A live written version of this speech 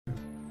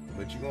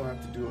but you're gonna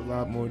have to do a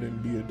lot more than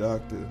be a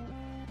doctor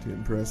to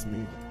impress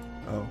me.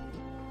 Oh,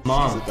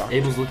 Mom,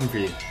 Abel's looking for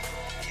you.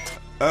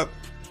 Up.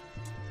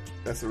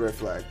 That's a red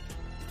flag.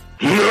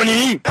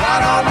 NANI?!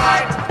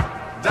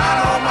 Dynamite!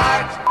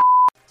 Dynamite!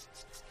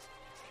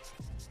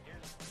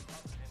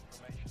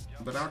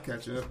 But I'll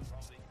catch up.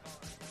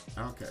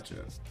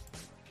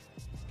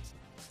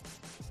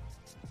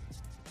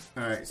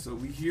 Alright, so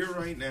we here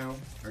right now.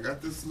 I got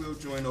this little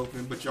joint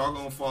open, but y'all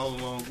gonna follow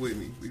along with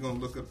me. We gonna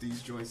look up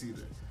these joints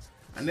either.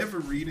 I never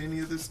read any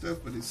of this stuff,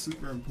 but it's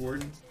super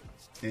important.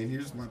 And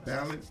here's my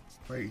ballot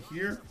right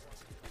here.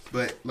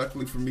 But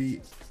luckily for me,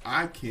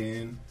 I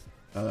can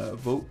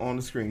vote on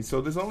the screen.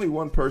 So there's only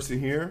one person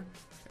here,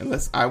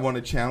 unless I want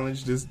to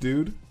challenge this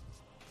dude,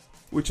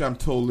 which I'm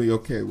totally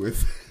okay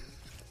with.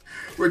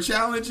 We're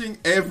challenging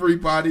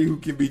everybody who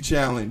can be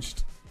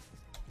challenged.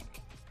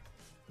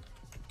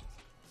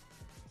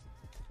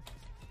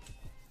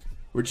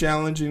 We're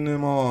challenging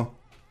them all.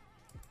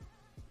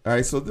 All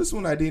right, so this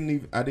one I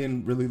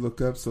didn't really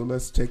look up, so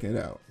let's check it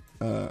out.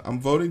 I'm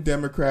voting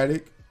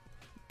Democratic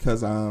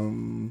because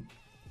I'm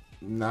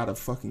not a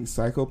fucking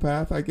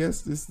psychopath, I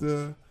guess. This is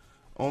the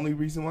only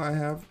reason why I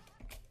have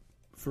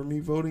for me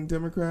voting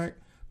Democrat.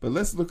 But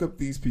let's look up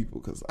these people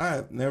because I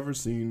have never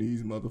seen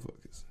these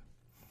motherfuckers.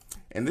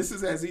 And this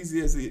is as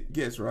easy as it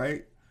gets,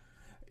 right?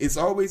 It's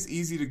always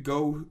easy to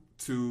go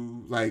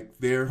to like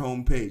their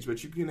homepage,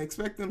 but you can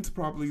expect them to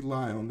probably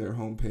lie on their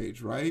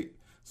homepage, right?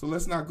 So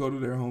let's not go to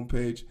their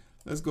homepage.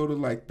 Let's go to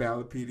like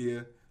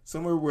Ballotpedia,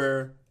 somewhere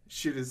where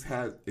shit is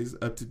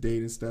up to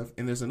date and stuff.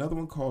 And there's another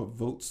one called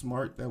Vote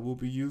Smart that we'll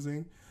be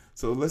using.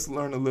 So let's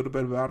learn a little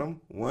bit about him.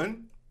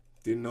 One,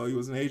 didn't know he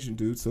was an Asian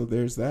dude, so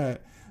there's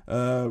that.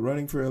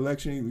 Running for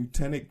election,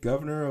 Lieutenant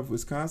Governor of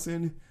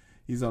Wisconsin.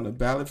 He's on the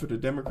ballot for the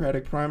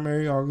Democratic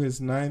primary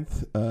August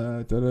 9th.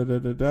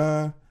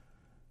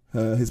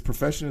 His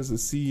profession is a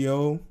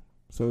CEO.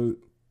 And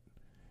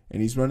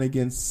he's running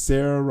against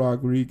Sarah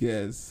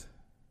Rodriguez.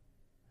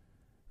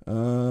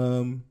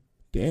 Damn.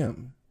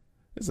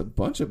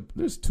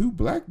 There's two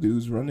black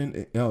dudes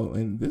running. Oh,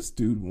 and this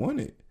dude won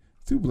it.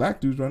 Two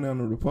black dudes running on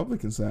the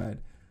Republican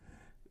side.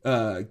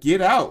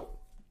 Get out.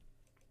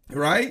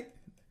 Right?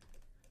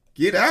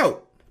 Get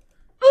out.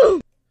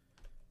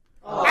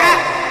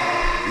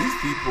 These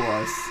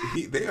people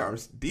they are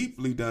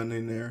deeply done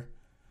in there.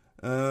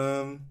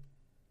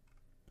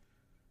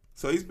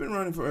 So he's been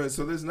running for,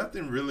 so there's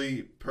nothing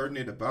really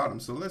pertinent about him.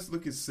 So let's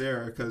look at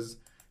Sarah because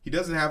he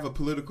doesn't have a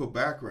political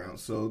background.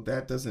 So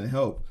that doesn't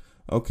help.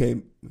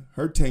 Okay,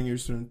 her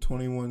tenure's from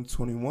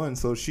 21,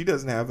 so she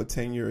doesn't have a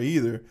tenure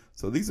either.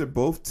 So these are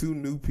both two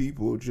new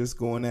people just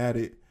going at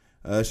it.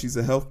 She's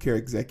a healthcare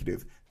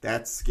executive.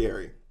 That's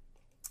scary.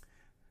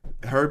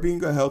 Her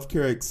being a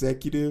healthcare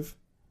executive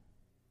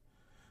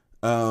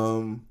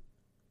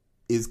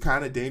is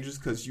kind of dangerous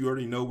because you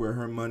already know where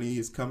her money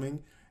is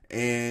coming,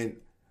 and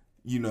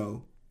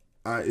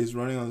is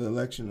running on the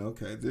election.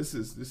 Okay, this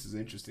is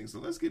interesting. So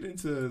let's get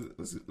into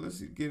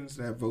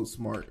that Vote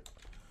Smart.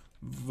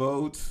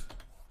 Vote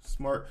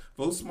Smart.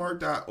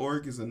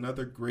 VoteSmart.org is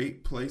another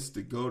great place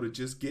to go to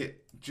just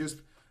get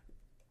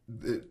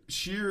the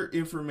sheer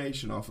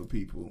information off of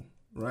people,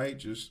 right?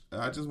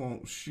 I just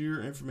want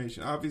sheer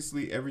information.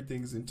 Obviously,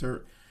 everything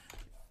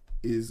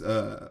is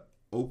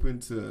open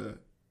to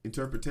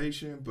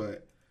interpretation,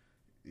 but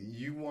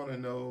you want to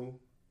know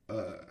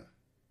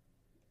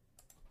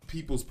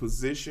people's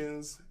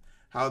positions,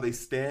 how they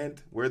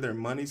stand, where their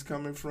money's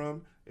coming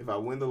from. If I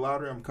win the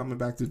lottery, I'm coming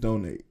back to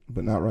donate,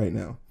 but not right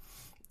now.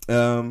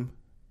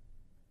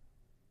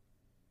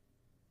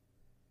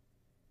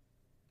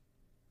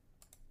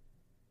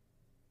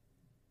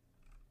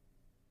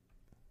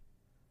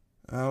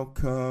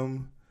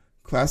 Outcome,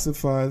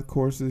 classified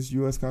courses,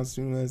 U.S.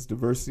 Constitution has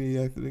diversity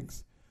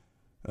ethics,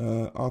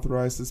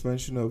 authorized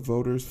suspension of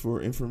voters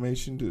for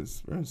information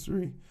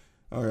dispensary.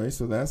 All right,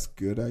 so that's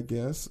good, I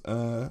guess.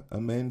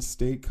 Amend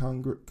state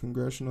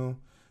congressional,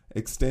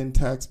 extend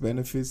tax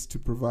benefits to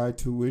provide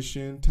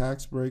tuition,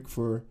 tax break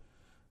for,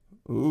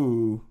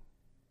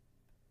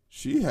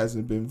 she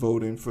hasn't been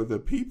voting for the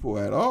people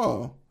at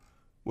all.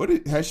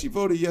 Has she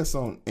voted yes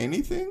on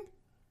anything?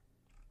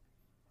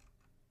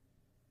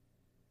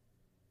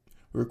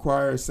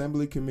 Require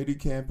assembly committee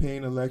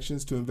campaign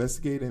elections to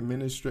investigate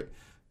administration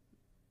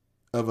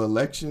of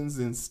elections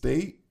in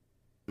state.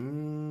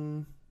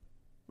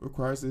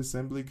 Requires the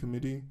assembly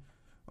committee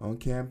on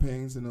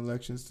campaigns and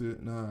elections to.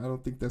 No, I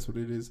don't think that's what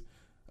it is.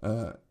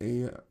 AR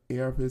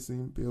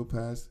pissing bill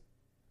passed.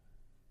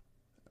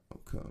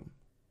 Outcome.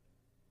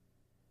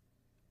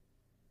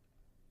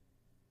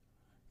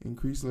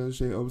 Increase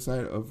legislative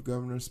oversight of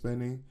governor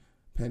spending.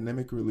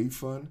 Pandemic relief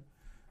fund.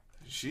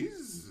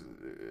 She's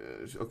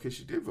okay.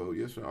 She did vote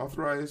yes.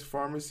 Authorized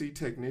pharmacy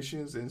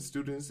technicians and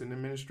students and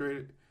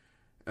administrative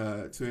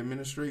to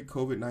administrate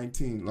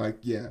COVID-19. Like,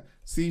 yeah.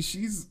 See,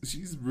 she's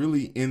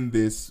really in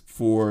this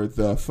for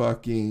the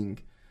fucking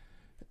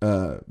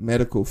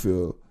medical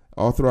field.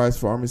 Authorized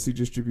pharmacy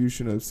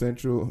distribution of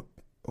central.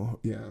 Oh,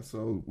 yeah.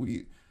 So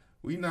we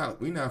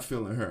not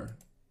feeling her.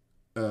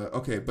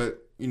 Okay,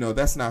 but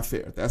that's not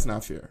fair. That's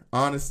not fair.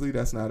 Honestly,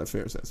 that's not a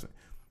fair assessment.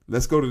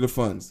 Let's go to the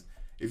funds.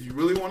 If you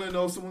really want to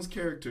know someone's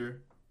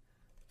character,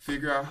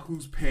 figure out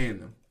who's paying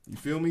them. You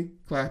feel me?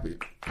 Clap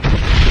it.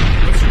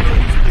 Once you know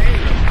who's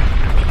paying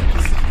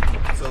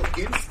them, so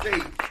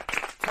in-state,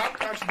 top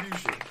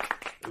contribution,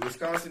 the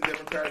Wisconsin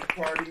Democratic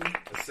Party,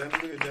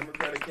 Assembly of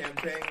Democratic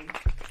Campaign,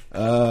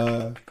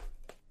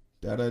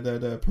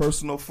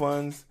 personal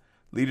funds,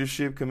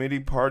 leadership committee,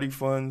 party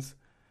funds,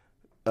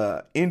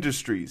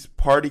 industries,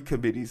 party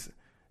committees,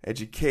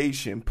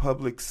 education,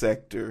 public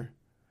sector.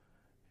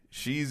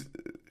 She's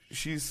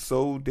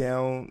so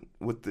down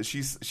with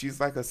she's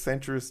like a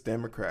centrist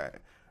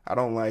Democrat. I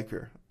don't like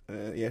her.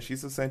 Yeah,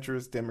 she's a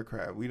centrist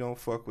Democrat. We don't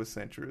fuck with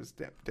centrist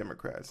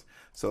Democrats.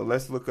 So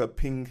let's look up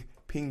ping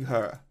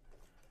her.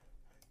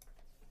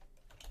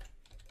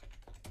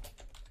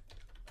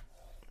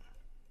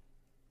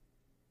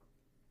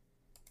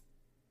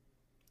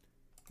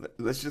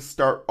 Let's just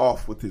start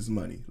off with his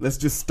money.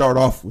 Right?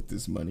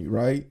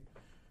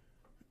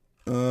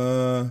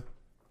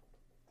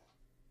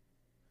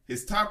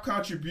 His top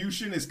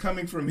contribution is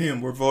coming from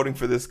him. We're voting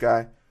for this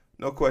guy.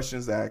 No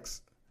questions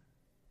asked.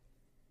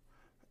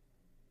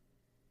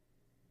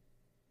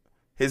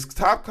 His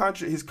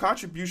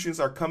contributions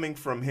are coming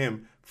from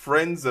him,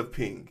 friends of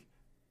Ping.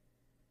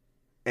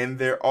 And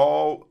they're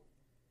all,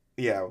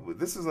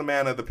 this is a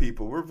man of the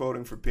people. We're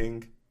voting for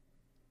Ping.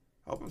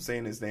 I hope I'm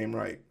saying his name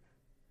right.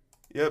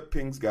 Yep,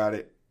 Ping's got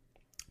it.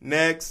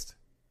 Next,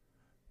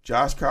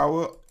 Josh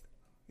Kawa.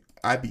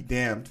 I be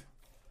damned.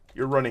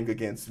 You're running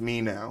against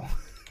me now.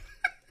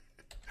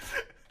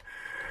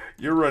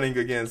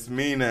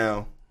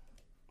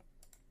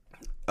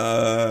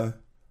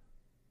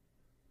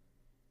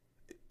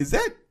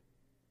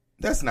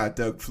 That's not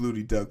Doug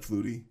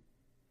Flutie.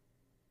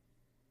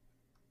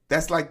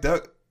 That's like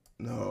Doug.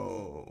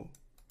 No.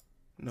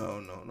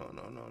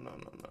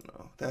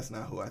 That's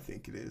not who I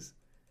think it is.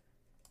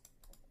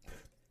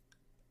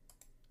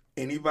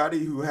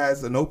 Anybody who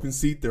has an open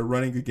seat, they're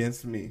running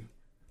against me.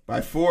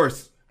 By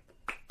force.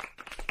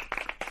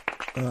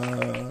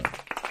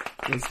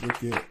 Let's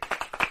look at.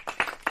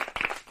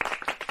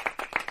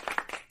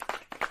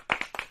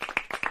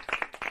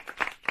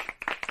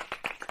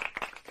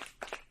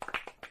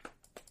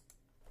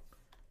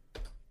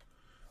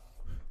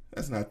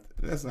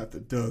 That's not the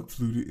Doug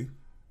Flutie.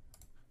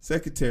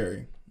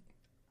 Secretary.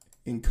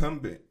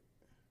 Incumbent.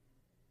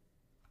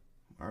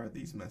 Why are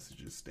these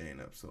messages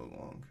staying up so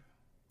long?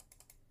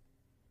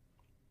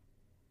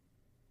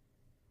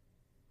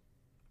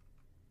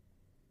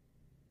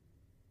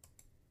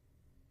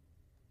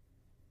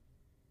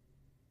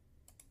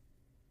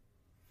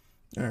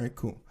 All right,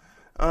 cool.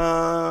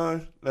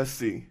 Let's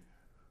see.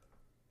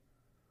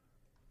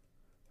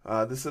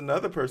 This is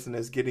another person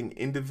that's getting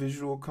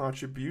individual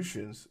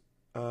contributions.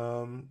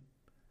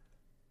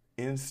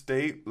 In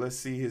state, let's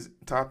see his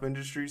top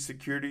industry: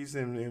 securities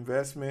and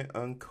investment,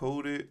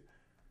 uncoded,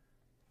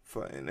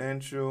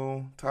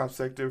 financial, top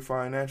sector,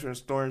 financial and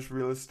storage,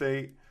 real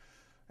estate,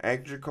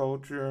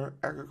 agriculture,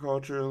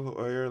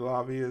 lawyer,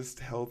 lobbyist,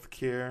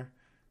 healthcare.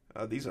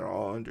 These are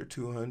all under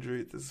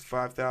 200. This is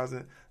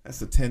 5,000.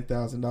 That's a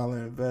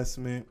 $10,000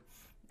 investment.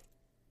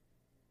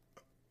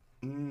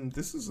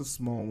 This is a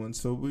small one,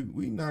 so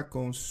we not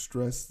gonna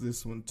stress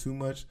this one too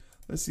much.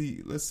 Let's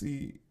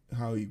see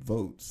how he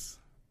votes.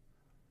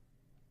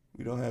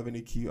 We don't have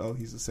any key. Oh,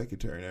 he's a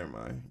secretary. Never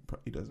mind.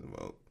 He doesn't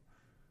vote.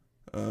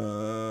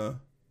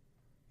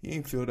 He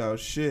ain't filled out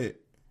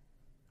shit.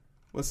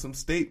 What's some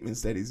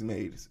statements that he's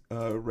made?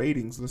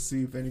 Ratings. Let's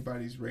see if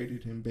anybody's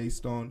rated him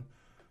based on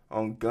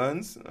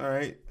guns. All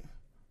right.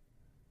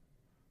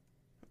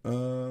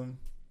 I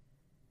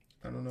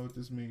don't know what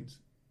this means.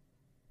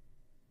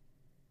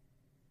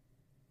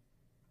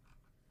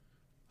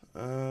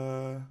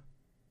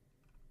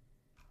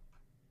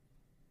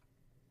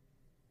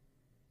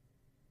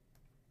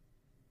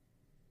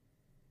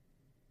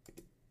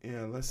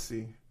 Yeah, let's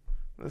see.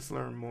 Let's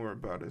learn more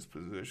about his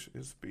position,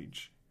 his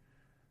speech.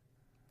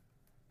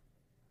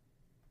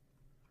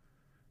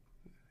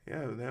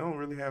 Yeah, they don't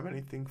really have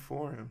anything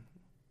for him.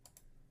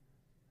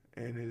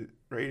 And his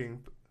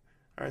rating.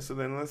 All right, so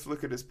then let's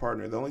look at his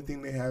partner. The only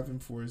thing they have him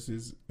for is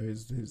his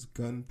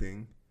gun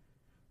thing,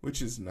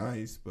 which is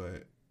nice,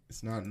 but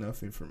it's not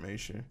enough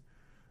information.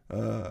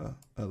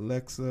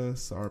 Alexa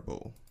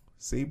Saber.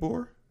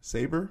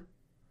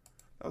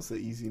 That was an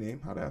easy name.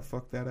 How did I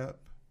fuck that up?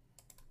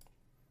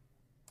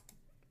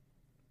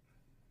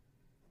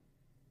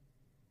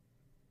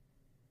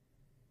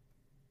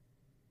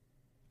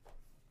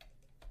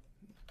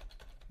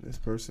 This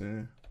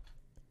person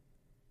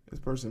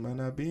might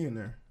not be in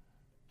there.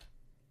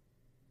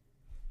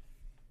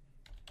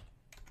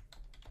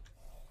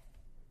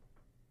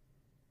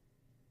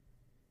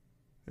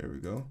 There we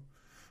go.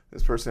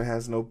 This person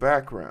has no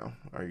background.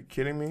 Are you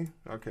kidding me?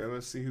 Okay,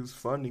 let's see who's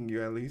funding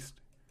you at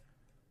least.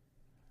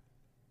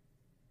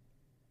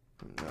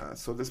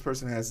 So this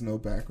person has no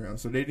background.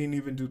 So they didn't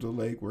even do the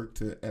legwork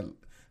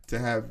to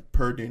have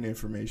pertinent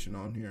information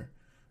on here.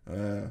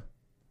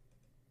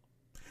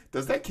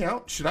 Does that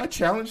count? Should I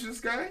challenge this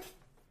guy?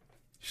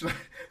 Should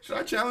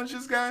I challenge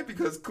this guy?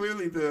 Because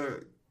clearly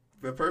the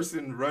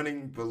person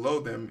running below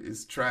them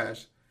is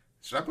trash.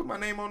 Should I put my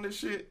name on this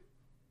shit?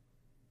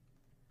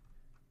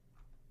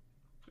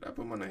 Should I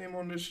put my name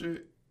on this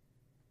shit?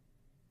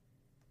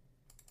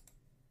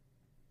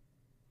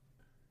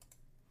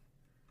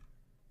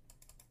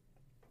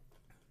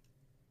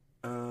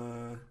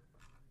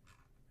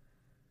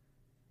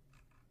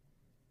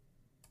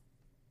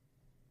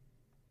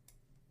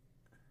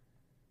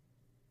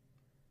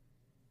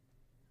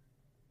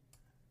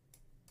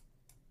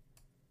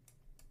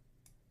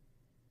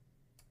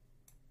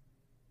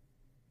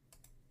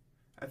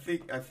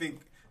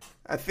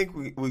 I think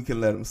we can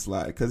let him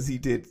slide because he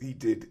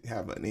did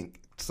have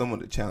someone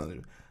to challenge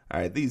him. All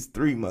right, these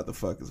three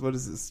motherfuckers. What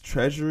is this?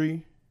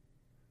 Treasury.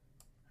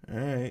 All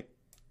right,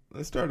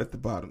 let's start at the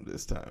bottom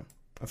this time.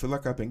 I feel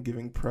like I've been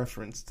giving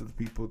preference to the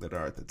people that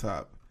are at the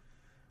top,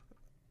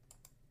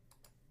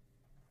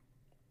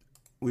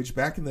 which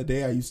back in the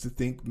day I used to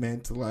think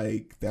meant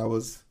like that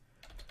was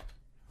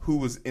who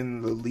was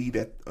in the lead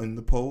in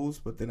the polls,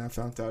 but then I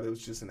found out it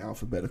was just an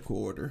alphabetical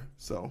order.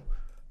 So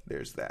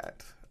there's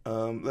that.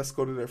 Let's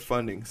go to their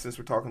funding since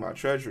we're talking about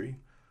Treasury.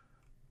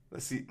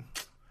 Let's see.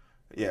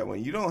 Yeah,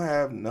 when you don't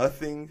have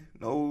nothing,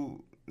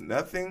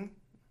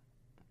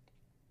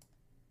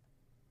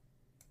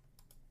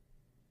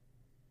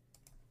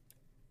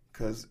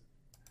 because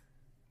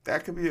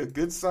that could be a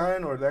good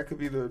sign or that could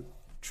be the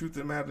truth of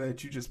the matter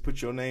that you just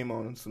put your name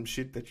on some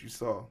shit that you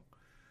saw.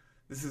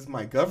 This is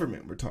my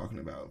government we're talking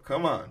about.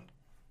 Come on.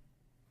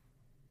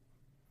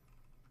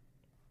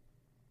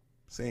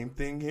 Same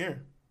thing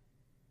here.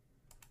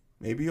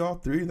 Maybe all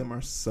three of them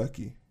are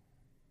sucky.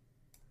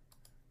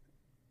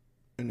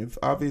 And if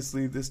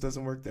obviously this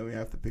doesn't work, then we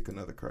have to pick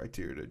another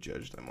criteria to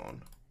judge them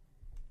on.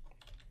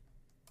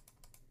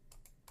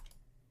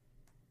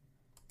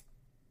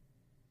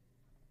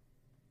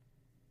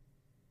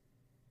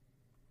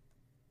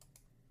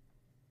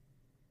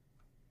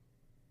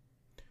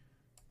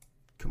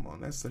 Come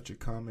on, that's such a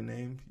common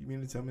name. You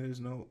mean to tell me there's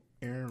no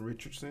Aaron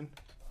Richardson?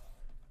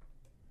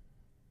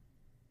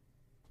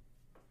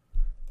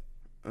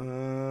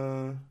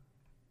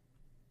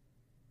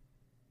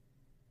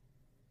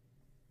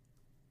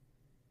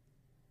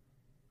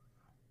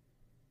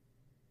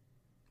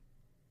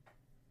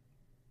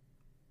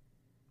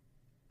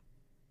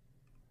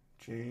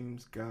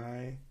 James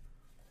Guy.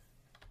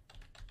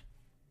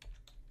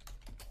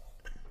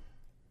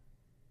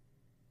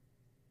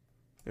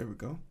 There we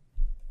go.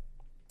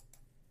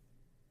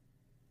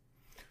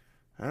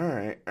 All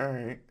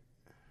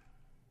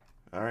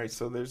right,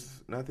 so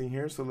there's nothing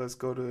here, so let's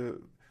go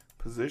to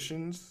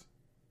positions.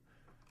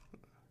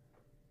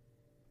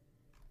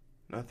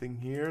 Nothing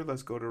here.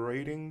 Let's go to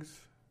ratings.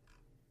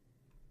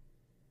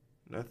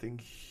 Nothing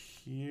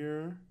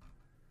here.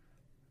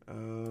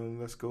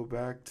 Let's go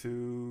back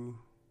to...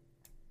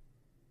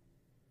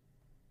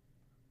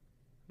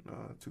 No,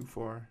 too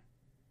far.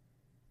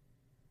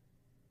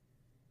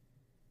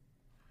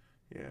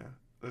 Yeah,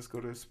 let's go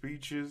to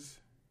speeches.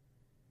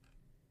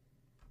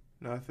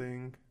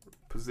 Nothing.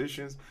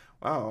 Positions.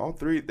 Wow, all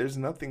three. There's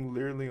nothing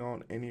literally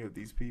on any of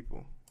these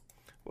people.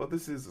 Well,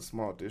 this is a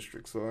small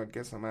district, so I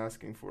guess I'm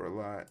asking for a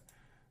lot.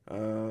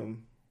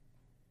 And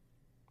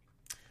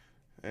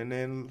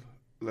then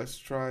let's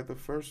try the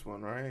first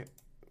one, right?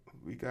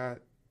 We got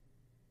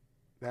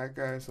that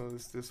guy, so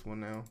it's this one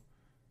now.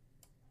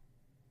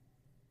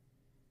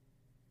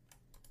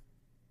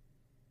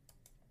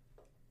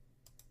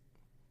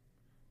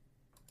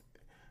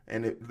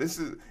 And this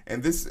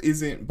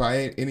isn't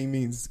by any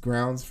means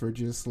grounds for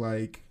just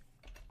like,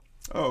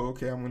 oh,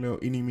 okay, I'm gonna know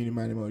any, meeny,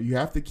 miny, mo. You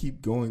have to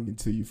keep going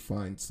until you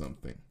find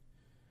something.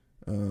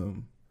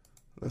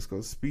 Let's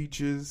go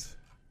speeches,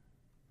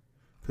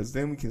 because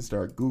then we can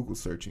start Google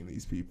searching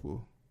these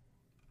people.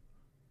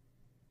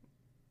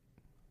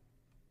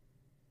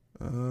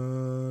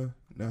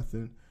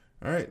 Nothing.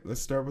 All right, let's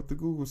start with the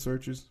Google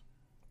searches.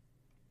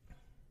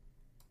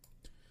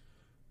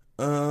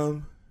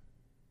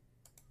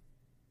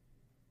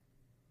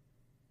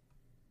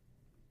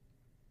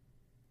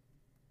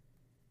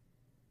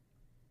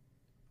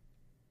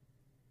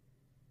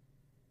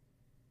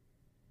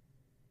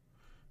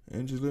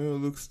 Angelina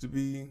looks to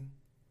be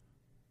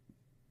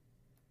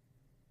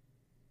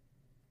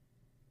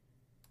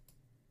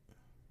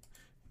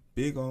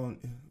big on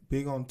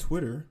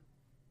Twitter.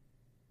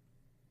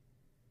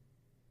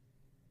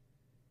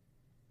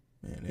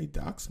 Man, they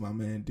doxed my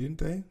man, didn't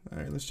they? All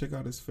right, let's check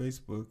out his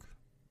Facebook.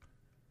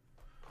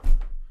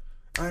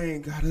 I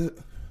ain't got it.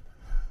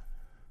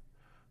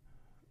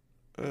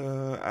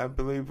 I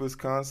believe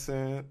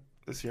Wisconsin.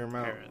 Let's hear him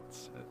out.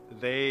 Parents.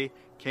 They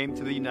came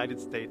to the United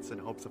States in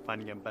hopes of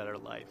finding a better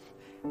life.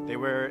 They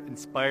were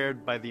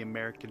inspired by the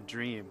American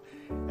dream,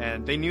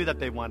 and they knew that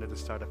they wanted to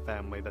start a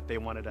family, that they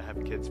wanted to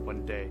have kids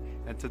one day.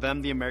 And to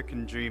them, the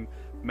American dream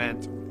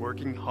meant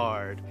working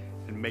hard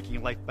and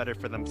making life better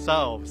for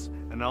themselves,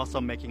 and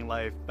also making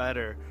life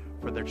better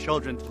for their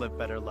children to live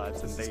better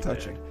lives than they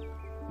did.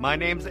 My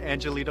name's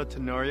Angelito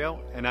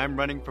Tenorio, and I'm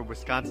running for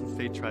Wisconsin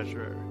State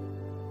Treasurer.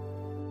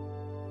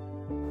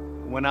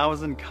 When I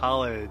was in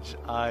college,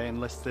 I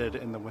enlisted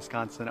in the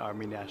Wisconsin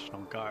Army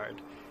National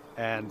Guard.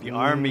 And the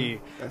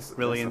Army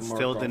really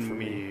instilled in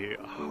me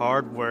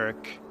hard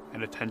work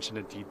and attention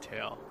to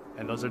detail.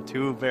 And those are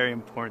two very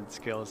important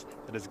skills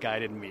that has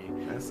guided me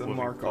moving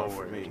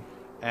forward.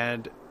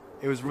 And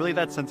it was really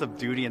that sense of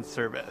duty and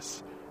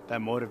service that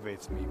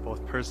motivates me,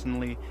 both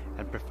personally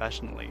and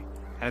professionally.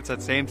 And it's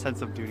that same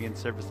sense of duty and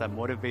service that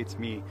motivates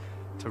me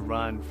to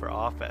run for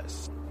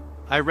office.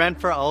 I ran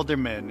for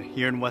alderman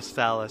here in West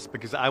Dallas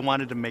because I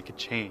wanted to make a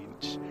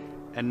change.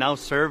 And now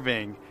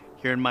serving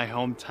here in my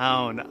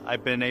hometown,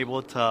 I've been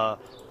able to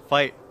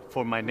fight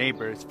for my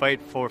neighbors,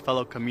 fight for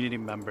fellow community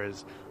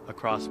members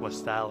across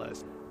West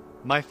Dallas.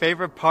 My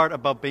favorite part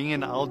about being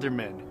an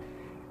alderman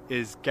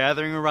is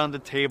gathering around the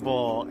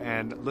table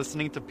and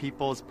listening to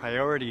people's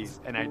priorities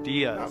and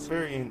ideas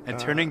and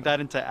turning that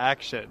into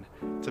action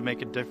to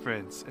make a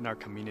difference in our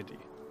community.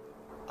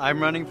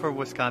 I'm running for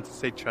Wisconsin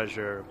State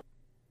Treasurer.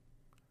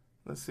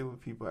 Let's see what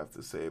people have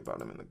to say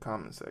about him in the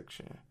comment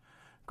section.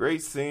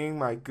 Great seeing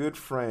my good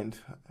friend.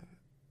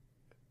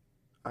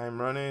 I'm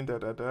running,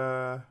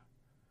 da-da-da,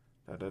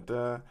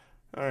 da-da-da.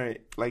 All right,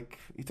 like,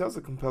 he tells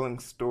a compelling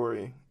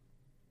story,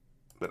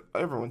 but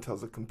everyone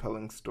tells a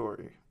compelling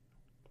story.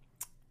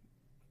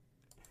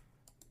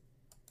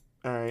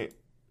 All right,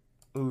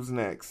 who's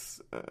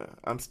next?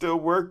 I'm still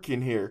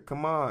working here.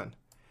 Come on.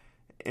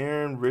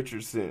 Aaron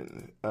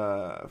Richardson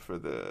for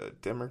the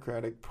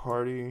Democratic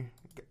Party.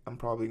 I'm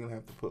probably going to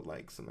have to put,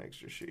 like, some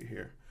extra shit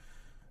here.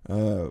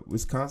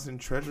 Wisconsin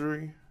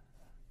Treasury.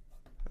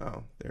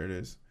 Oh, there it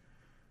is.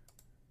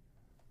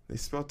 They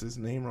spelled his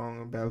name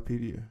wrong on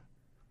Ballotpedia.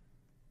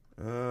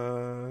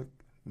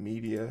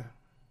 Media.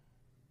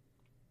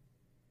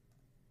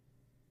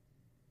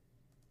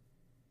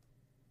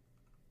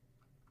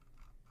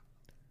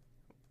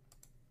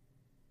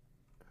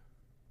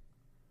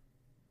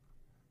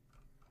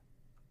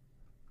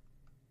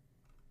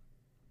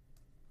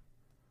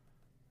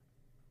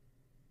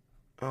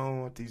 I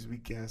don't want these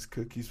weak-ass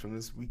cookies from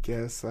this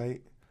weak-ass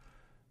site.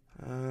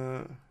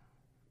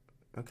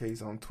 Okay,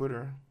 he's on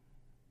Twitter.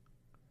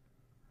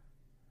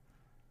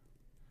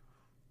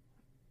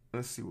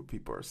 Let's see what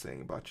people are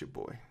saying about your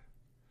boy.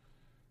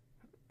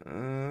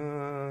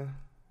 Your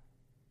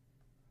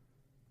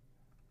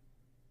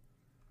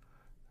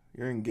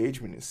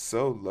engagement is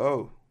so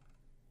low.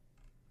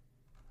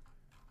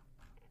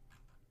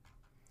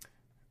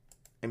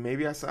 And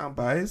maybe I sound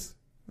biased.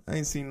 I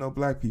ain't seen no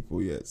black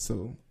people yet,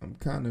 so I'm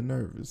kind of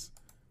nervous.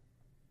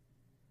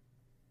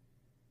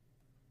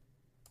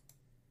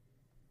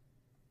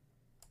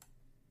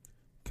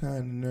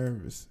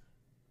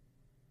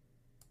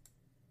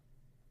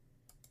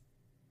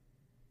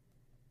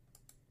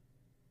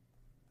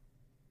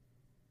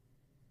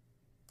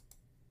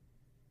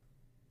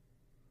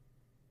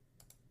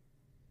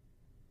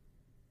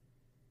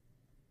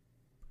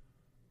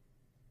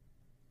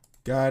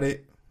 Got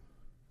it.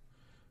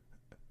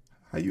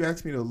 How you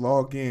ask me to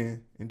log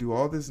in and do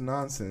all this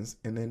nonsense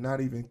and then not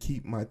even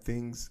keep my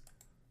things,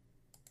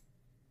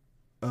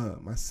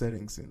 my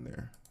settings in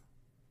there.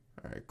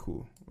 All right,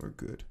 cool. We're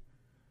good.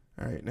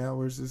 All right, now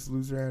where's this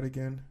loser at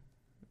again?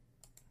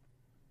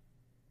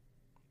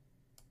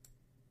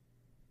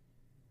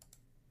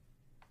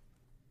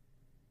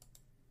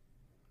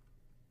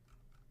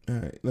 All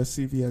right, let's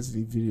see if he has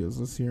any videos.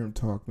 Let's hear him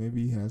talk.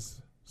 Maybe he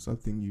has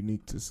something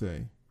unique to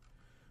say.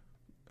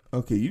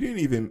 Okay, you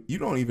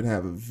don't even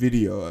have a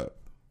video up.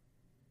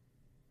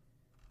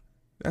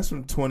 That's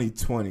from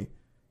 2020.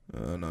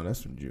 No,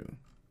 that's from June.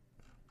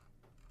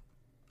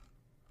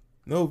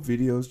 No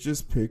videos,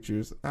 just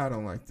pictures. I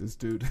don't like this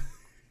dude.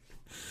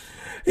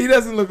 He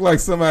doesn't look like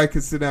somebody I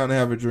could sit down and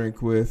have a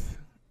drink with.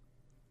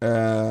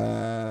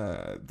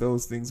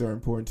 Those things are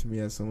important to me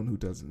as someone who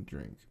doesn't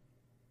drink.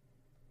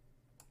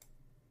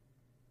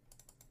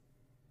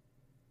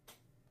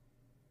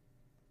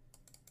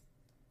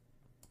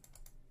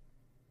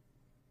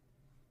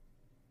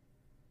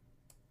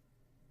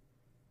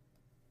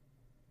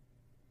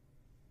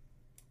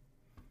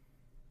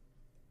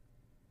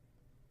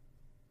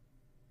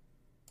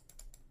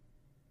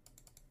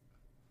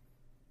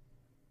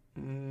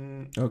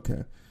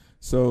 Okay,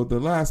 so the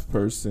last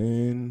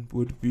person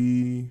would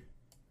be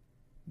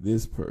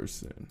this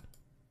person.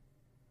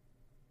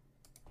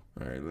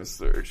 All right, let's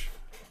search.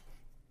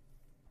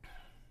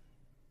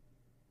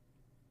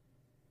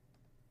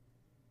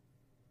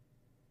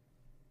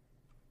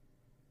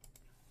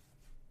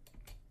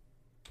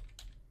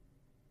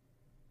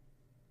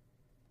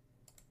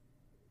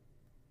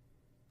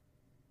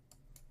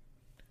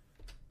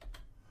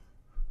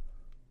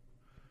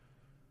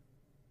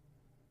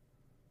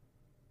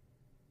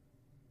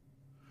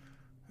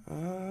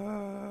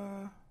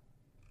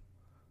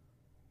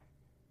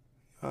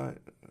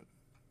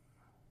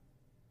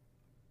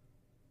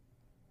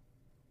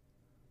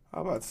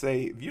 I'm about to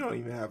say, if you don't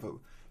even have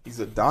he's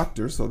a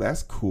doctor, so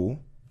that's cool.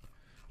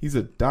 He's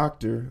a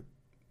doctor,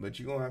 but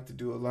you're going to have to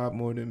do a lot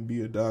more than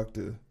be a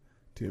doctor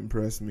to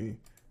impress me.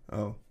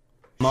 Oh.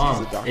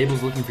 Mom,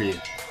 Abel's looking for you.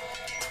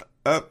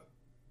 Up.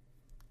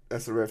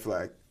 That's a red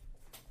flag.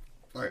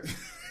 All right.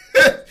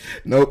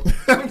 Nope.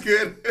 I'm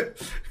good.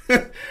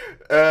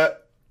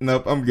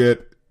 Nope. I'm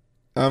good.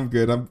 I'm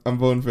good. I'm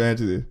voting for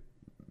Angela.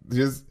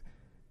 Just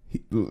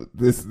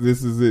this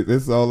is it.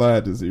 This is all I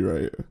had to see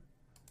right here.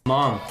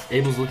 Mom,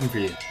 Abel's looking for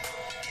you.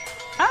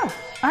 Oh,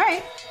 all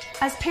right.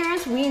 As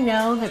parents, we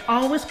know that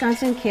all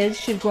Wisconsin kids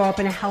should grow up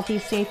in a healthy,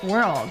 safe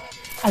world.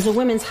 As a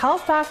women's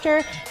health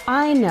doctor,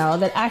 I know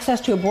that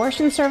access to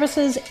abortion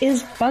services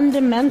is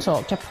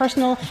fundamental to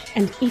personal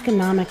and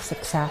economic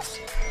success.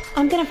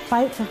 I'm going to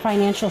fight for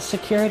financial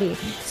security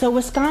so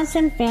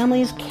Wisconsin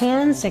families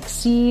can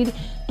succeed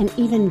and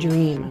even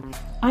dream.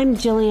 I'm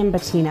Jillian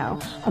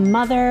Bettino, a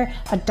mother,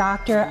 a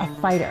doctor, a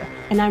fighter,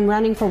 and I'm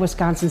running for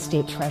Wisconsin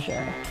State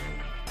Treasurer.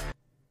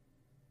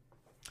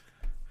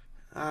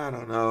 I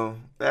don't know.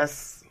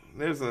 There's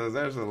a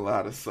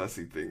lot of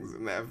sussy things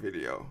in that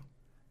video.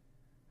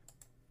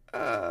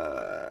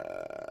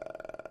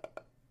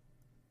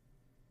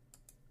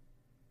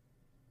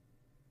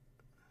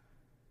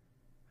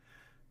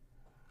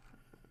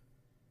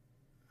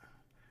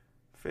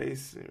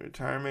 Facing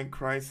retirement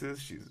crisis.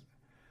 She's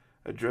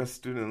addressed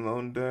student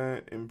loan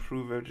debt,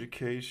 improve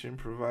education,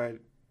 provide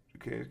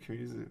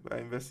communities by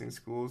investing in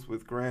schools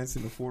with grants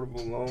and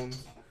affordable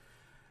loans,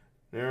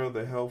 narrow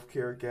the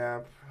healthcare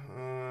gap,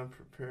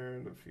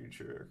 prepare the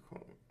future.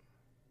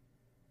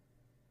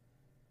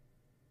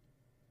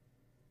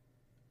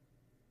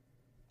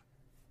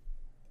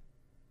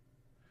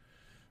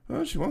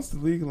 Oh, she wants to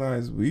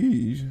legalize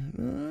weed.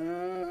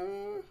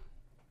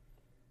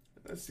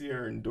 Let's see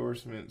her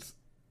endorsements.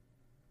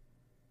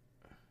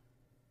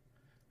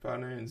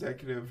 Founder and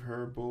executive,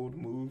 her bold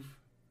move.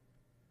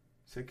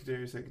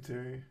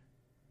 Secretary.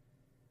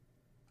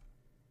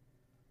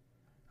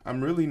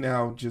 I'm really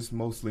now just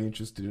mostly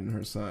interested in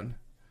her son.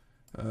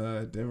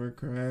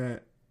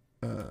 Democrat,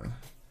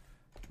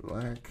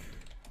 black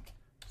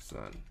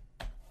son.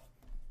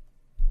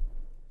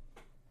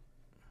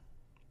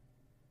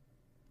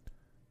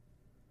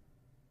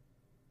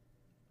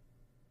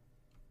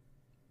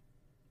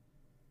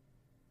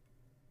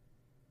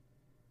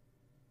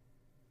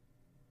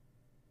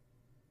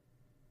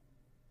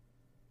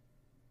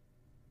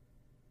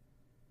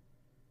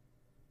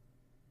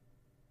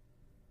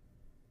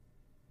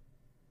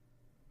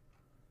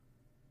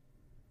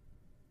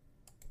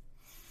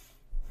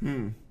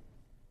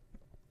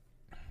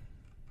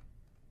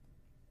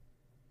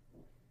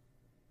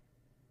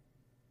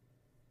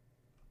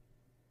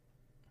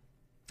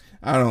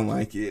 I don't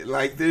like it.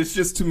 Like, there's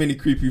just too many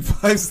creepy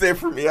vibes there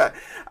for me.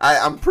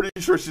 I'm pretty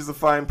sure she's a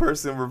fine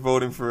person. We're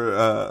voting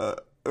for.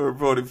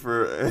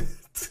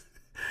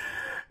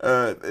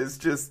 It's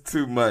just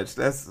too much.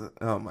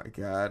 Oh my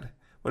God.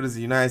 What is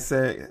the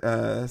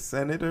United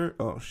Senator?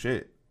 Oh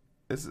shit.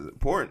 This is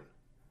important.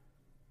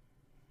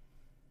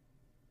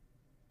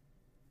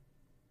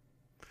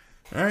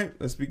 All right,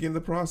 let's begin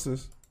the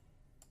process.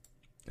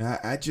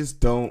 I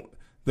just don't.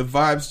 The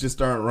vibes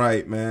just aren't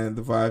right, man.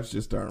 The vibes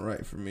just aren't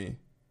right for me.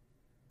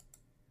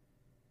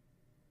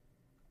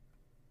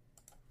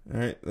 All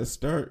right, let's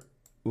start.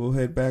 We'll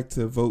head back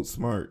to Vote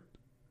Smart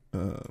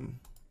and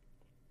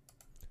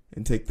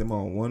take them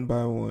all one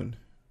by one.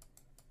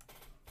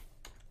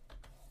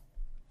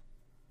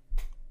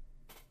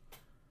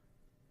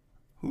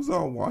 Who's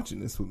all watching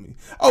this with me?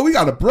 Oh, we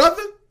got a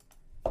brother?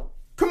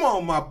 Come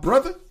on, my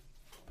brother.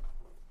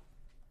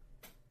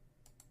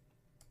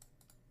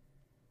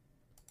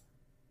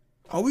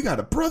 Oh, we got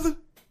a brother?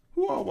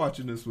 Who all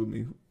watching this with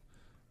me?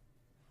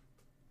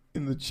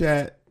 In the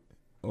chat.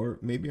 Or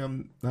maybe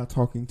I'm not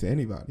talking to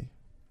anybody.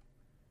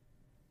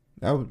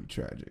 That would be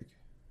tragic.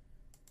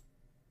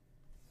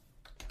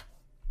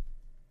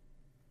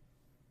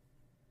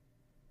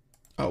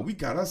 Oh, we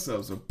got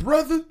ourselves a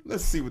brother.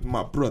 Let's see what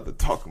my brother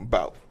talking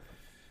about.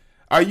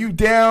 Are you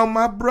down,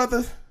 my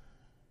brother?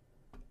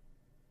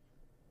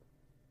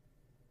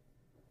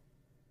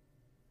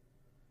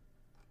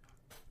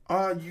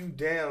 Are you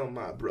down,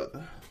 my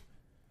brother?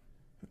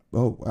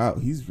 Oh, wow.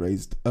 He's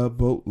raised a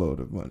boatload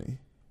of money.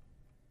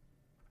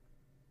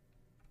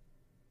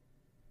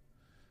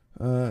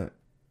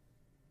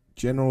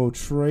 General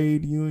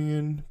Trade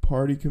Union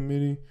Party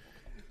Committee.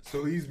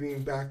 So he's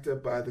being backed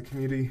up by the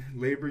community,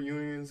 labor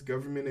unions,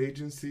 government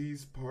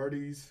agencies,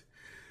 parties.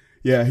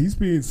 Yeah, he's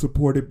being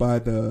supported by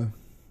the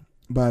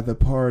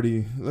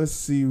party. Let's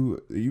see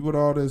you with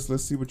all this.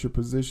 Let's see what your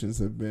positions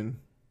have been.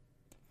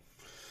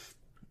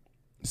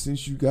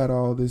 Since you got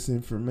all this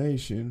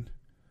information,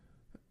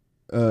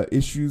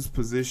 issues,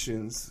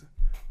 positions,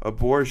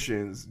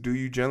 abortions. Do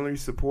you generally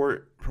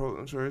support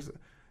pro-choice?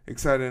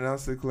 Excited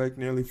announced to collect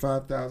nearly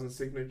 5,000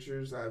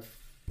 signatures. I've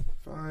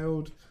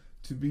filed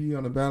to be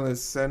on the ballot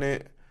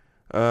Senate.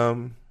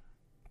 The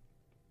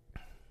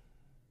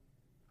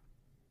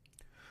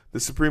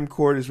Supreme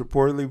Court is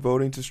reportedly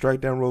voting to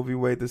strike down Roe v.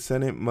 Wade. The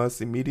Senate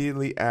must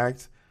immediately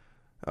act.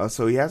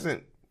 So he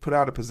hasn't put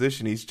out a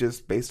position. He's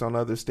just based on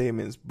other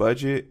statements.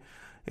 Budget,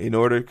 in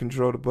order to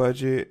control the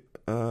budget.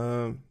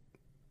 Okay,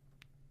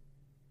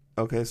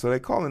 so they're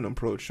calling them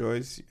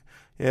pro-choice.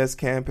 Yes,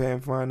 campaign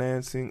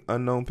financing,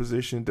 unknown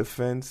position,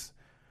 defense,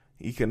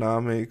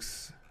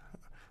 economics.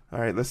 All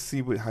right, let's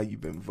see how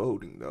you've been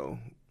voting, though.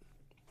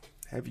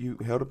 Have you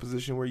held a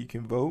position where you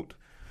can vote?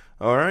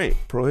 All right.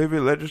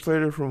 Prohibit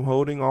legislator from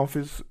holding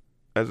office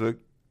as a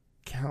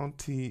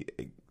county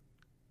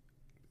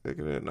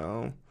executive.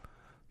 No.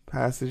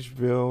 Passage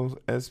bill,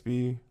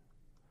 SB.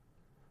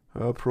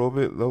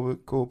 Prohibit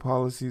local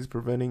policies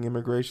preventing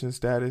immigration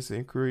status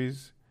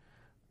inquiries.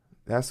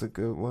 That's a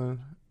good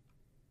one.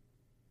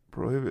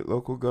 Prohibit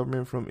local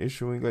government from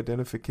issuing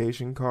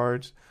identification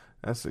cards.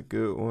 That's a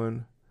good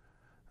one.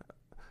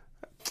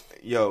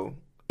 Yo,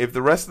 if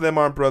the rest of them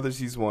aren't brothers,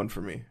 he's one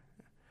for me.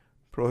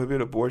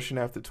 Prohibit abortion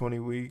after 20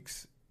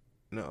 weeks.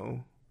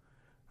 No.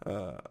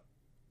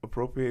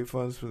 Appropriate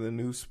funds for the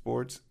new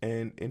sports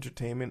and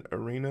entertainment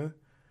arena.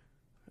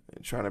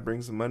 Trying to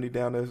bring some money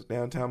down to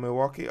downtown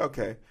Milwaukee.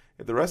 Okay.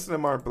 If the rest of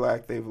them aren't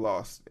black, they've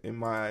lost in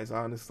my eyes,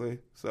 honestly.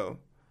 So,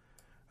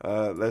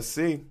 let's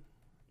see.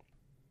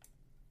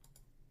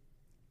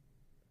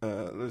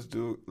 Let's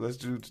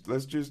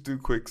just do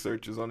quick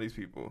searches on these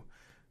people.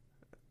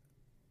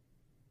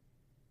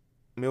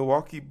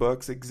 Milwaukee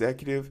Bucks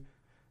executive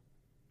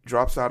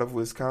drops out of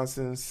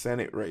Wisconsin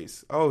Senate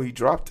race. Oh, he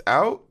dropped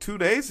out 2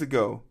 days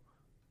ago.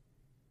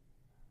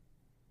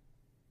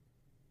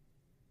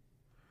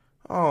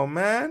 Oh,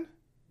 man.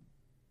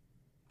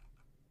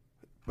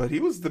 But he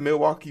was the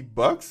Milwaukee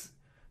Bucks.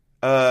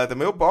 The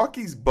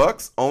Milwaukee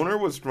Bucks owner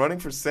was running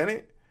for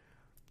Senate.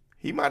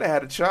 He might have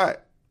had a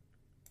shot.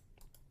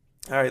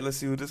 All right, let's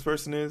see who this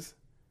person is.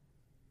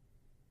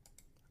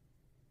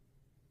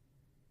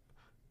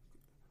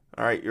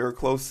 All right, you're a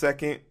close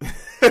second.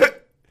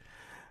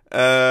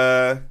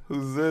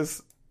 Who's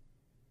this?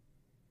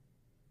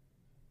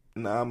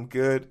 Nah, I'm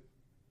good.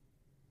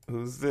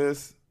 Who's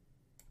this?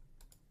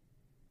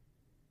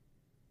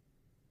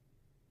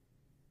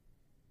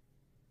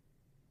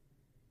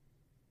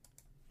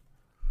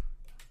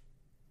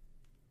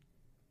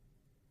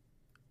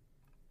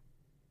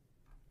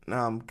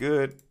 Nah, I'm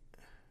good.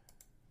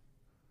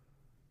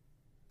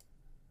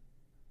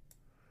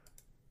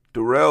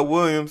 Darrell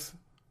Williams.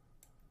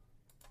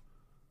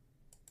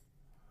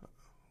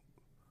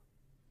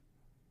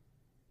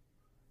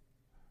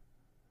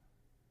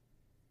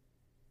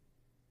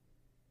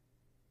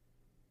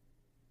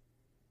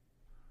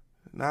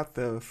 Not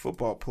the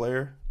football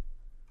player.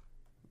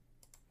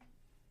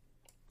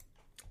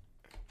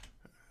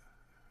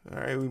 All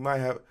right, we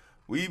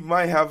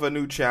might have a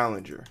new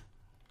challenger.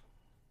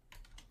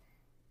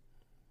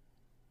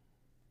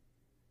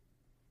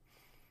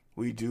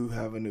 We do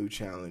have a new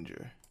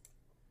challenger.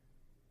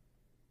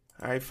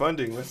 All right,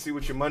 funding. Let's see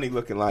what your money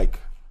looking like.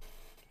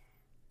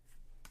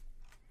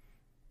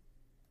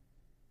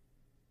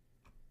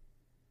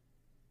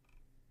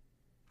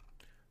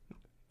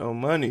 No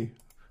money.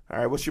 All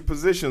right, what's your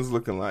positions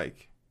looking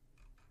like?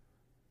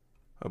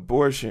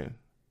 Abortion.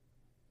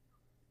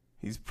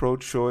 He's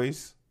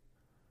pro-choice.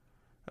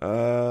 He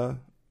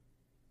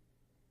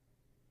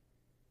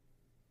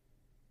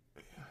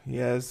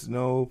has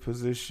no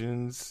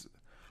positions.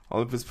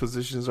 All of his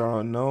positions are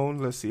unknown.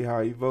 Let's see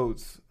how he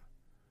votes.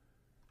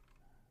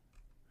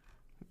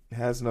 He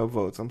has no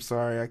votes. I'm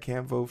sorry, I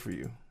can't vote for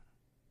you.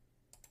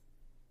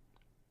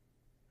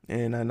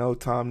 And I know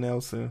Tom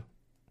Nelson.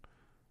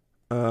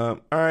 All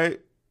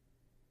right.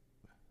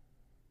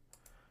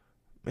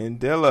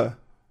 Mandela.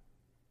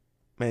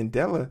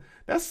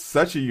 That's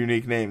such a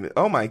unique name.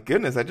 Oh my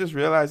goodness, I just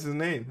realized his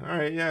name. All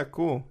right, yeah,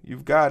 cool.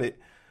 You've got it.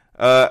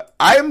 I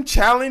am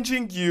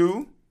challenging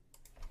you.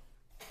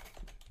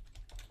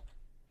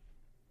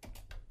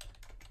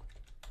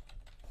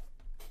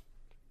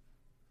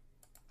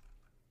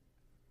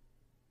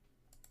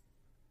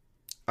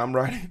 I'm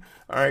writing.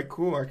 All right,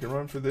 cool. I can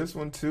run for this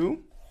one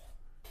too.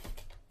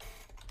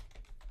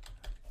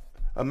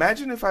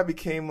 Imagine if I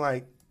became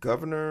like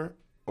governor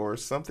or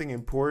something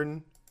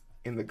important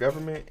in the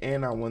government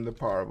and I won the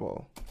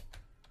Powerball.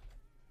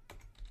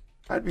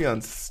 I'd be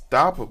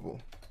unstoppable.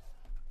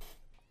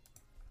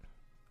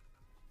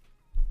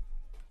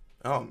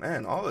 Oh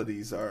man, all of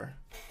these are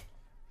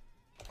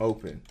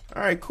open.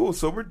 All right, cool.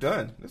 So we're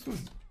done. This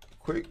was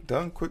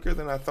done quicker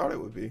than I thought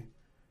it would be.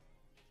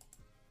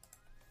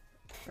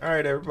 All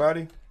right,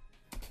 everybody.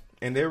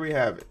 And there we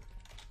have it.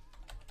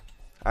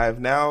 I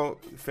have now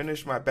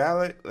finished my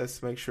ballot.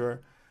 Let's make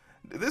sure.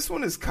 This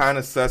one is kind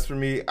of sus for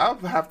me. I'll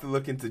have to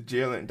look into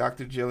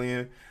Dr.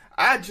 Jillian.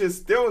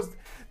 There was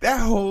that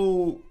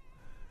whole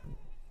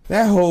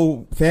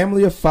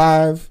family of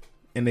five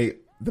and the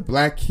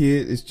black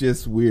kid is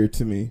just weird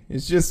to me.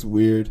 It's just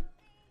weird.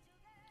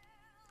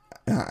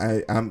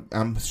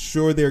 I'm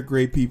sure they're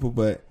great people,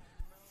 but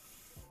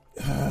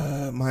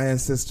my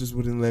ancestors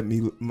wouldn't let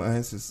me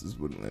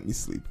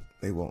sleep.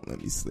 They won't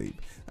let me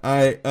sleep. All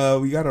right,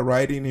 we got a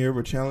writing here.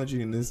 We're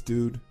challenging this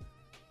dude.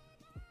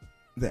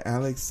 The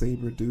Alex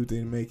Saber dude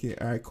didn't make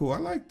it. All right, cool. I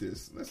like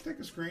this. Let's take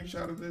a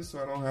screenshot of this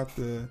so I don't have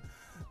to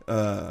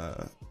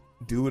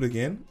do it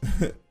again.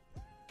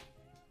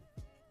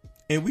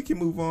 And we can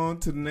move on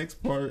to the next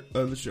part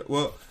of the show.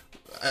 Well,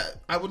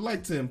 I would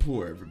like to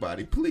implore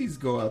everybody, please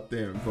go out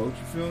there and vote.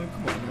 You feeling?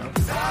 Come on now.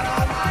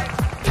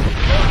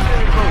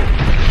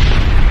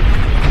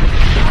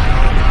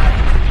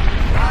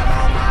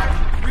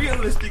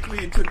 realistically,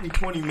 it took me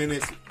 20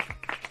 minutes.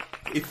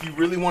 If you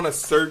really want to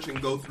search and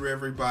go through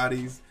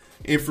everybody's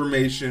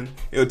information,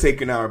 it'll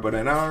take an hour. But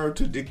an hour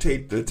to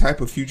dictate the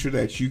type of future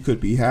that you could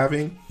be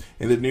having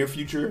in the near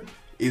future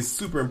is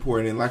super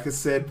important. And like I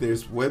said,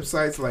 there's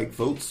websites like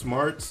Vote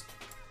Smarts.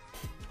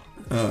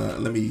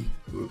 Let me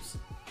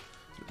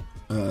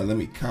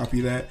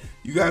copy that.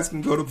 You guys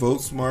can go to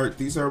Vote Smart.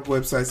 These are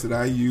websites that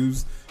I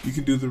use. You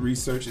can do the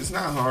research. It's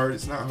not hard.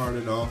 It's not hard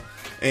at all.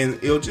 And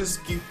it'll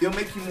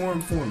make you more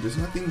informed. There's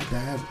nothing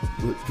bad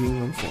with being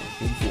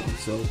informed.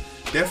 So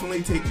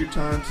definitely take your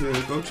time to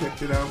go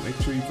check it out. Make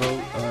sure you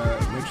vote.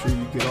 Make sure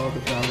you get all the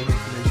valid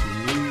information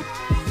you need.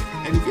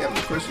 And if you have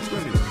any questions,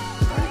 let me know.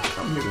 All right?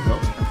 I'm here to help.